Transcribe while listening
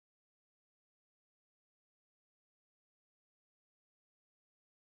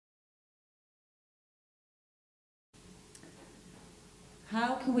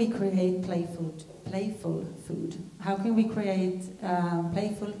how can we create playful food? How can we create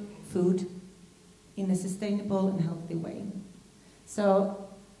playful food in a sustainable and healthy way? So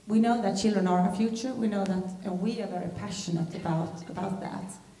we know that children are our future. We know that, and we are very passionate about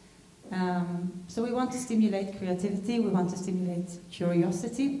that. So we want to stimulate creativity. We want to stimulate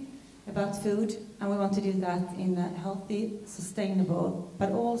curiosity about food, and we want to do that in a healthy, sustainable,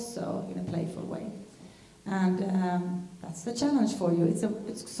 but also in a playful way. And that's the challenge for you.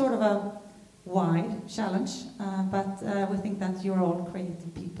 It's sort of a wide challenge, but we think that you're all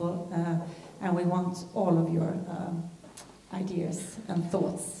creative people, and we want all of your ideas and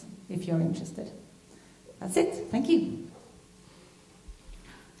thoughts if you're interested. That's it. Thank you.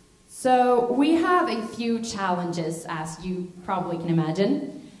 So we have a few challenges, as you probably can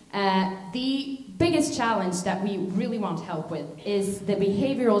imagine. The biggest challenge that we really want help with is the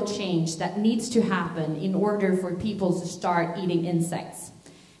behavioral change that needs to happen in order for people to start eating insects.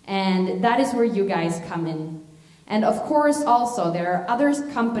 And that is where you guys come in. And of course also there are other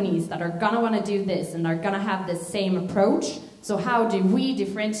companies that are gonna wanna do this and are gonna have the same approach. So how do we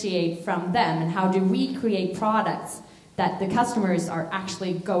differentiate from them, and how do we create products that the customers are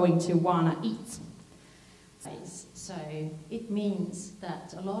actually going to wanna eat? So it means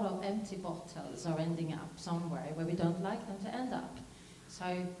that a lot of empty bottles are ending up somewhere where we don't like them to end up. So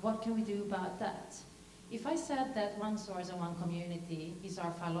what can we do about that? If I said that one source and one community is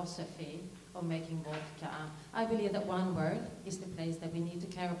our philosophy of making vodka, I believe that one world is the place that we need to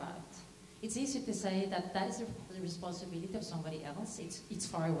care about. It's easy to say that that is the responsibility of somebody else. It's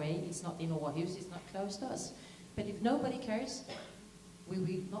far away, it's not in Aarhus, it's not close to us. But if nobody cares, we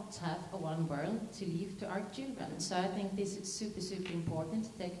will not have a one world to leave to our children. So I think this is super, super important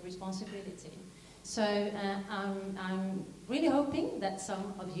to take responsibility. So I'm really hoping that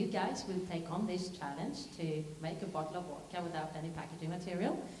some of you guys will take on this challenge to make a bottle of vodka without any packaging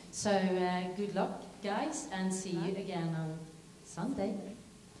material. So good luck, guys, and see you again on Sunday.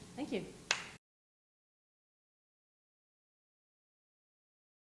 Thank you.